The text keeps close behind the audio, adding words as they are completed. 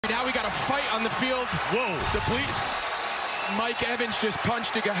now we got a fight on the field. Whoa. Mike Evans just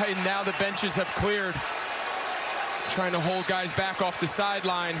punched a guy, and now the benches have cleared. Trying to hold guys back off the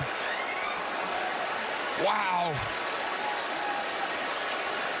sideline. Wow.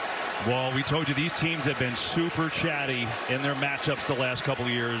 Well, we told you these teams have been super chatty in their matchups the last couple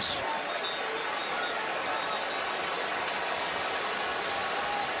of years.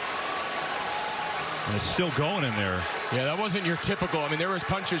 And it's still going in there. Yeah, that wasn't your typical. I mean, there was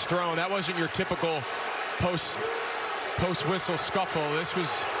punches thrown. That wasn't your typical post whistle scuffle. This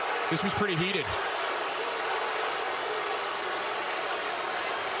was pretty heated.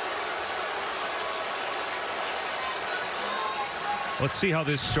 Let's see how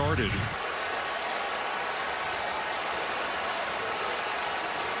this started.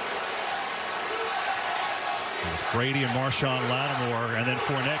 Brady and Marshawn Lattimore, and then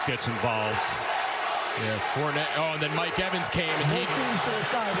Fournette gets involved. Yeah, Fournette. Oh, and then Mike Evans came, and both teams to their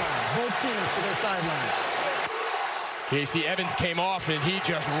sideline. Both teams to their sideline. Yeah, you see Evans came off, and he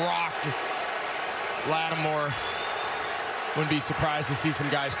just rocked Lattimore. Wouldn't be surprised to see some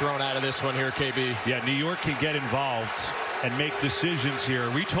guys thrown out of this one here, KB. Yeah, New York can get involved and make decisions here.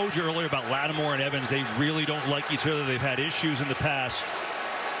 We told you earlier about Lattimore and Evans. They really don't like each other. They've had issues in the past.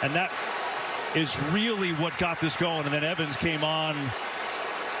 And that is really what got this going. And then Evans came on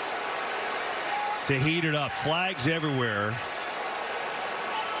to heat it up. Flags everywhere.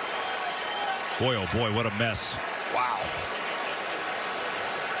 Boy, oh boy, what a mess. Wow.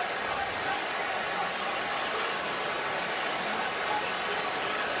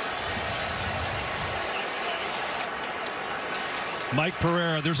 Mike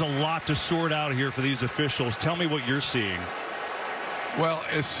Pereira, there's a lot to sort out here for these officials. Tell me what you're seeing. Well,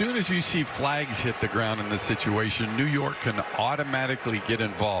 as soon as you see flags hit the ground in this situation, New York can automatically get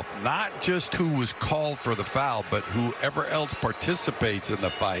involved. Not just who was called for the foul, but whoever else participates in the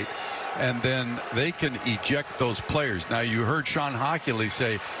fight. And then they can eject those players. Now, you heard Sean Hockley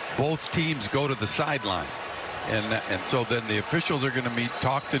say both teams go to the sidelines. And so then the officials are going to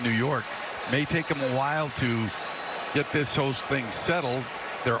talk to New York. May take them a while to get this whole thing settled.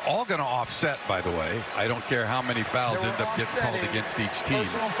 They're all going to offset, by the way. I don't care how many fouls end up getting called against each team.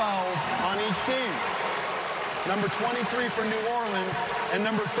 Personal fouls on each team. Number 23 for New Orleans and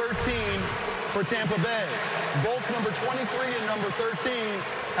number 13 for Tampa Bay. Both number 23 and number 13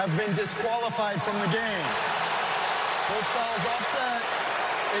 have been disqualified from the game. Those fouls offset.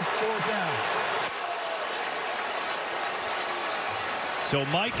 It's 4th down. So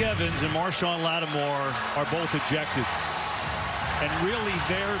Mike Evans and Marshawn Lattimore are both ejected. And really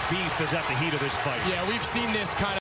their beef is at the heat of this fight. Yeah, we've seen this kind of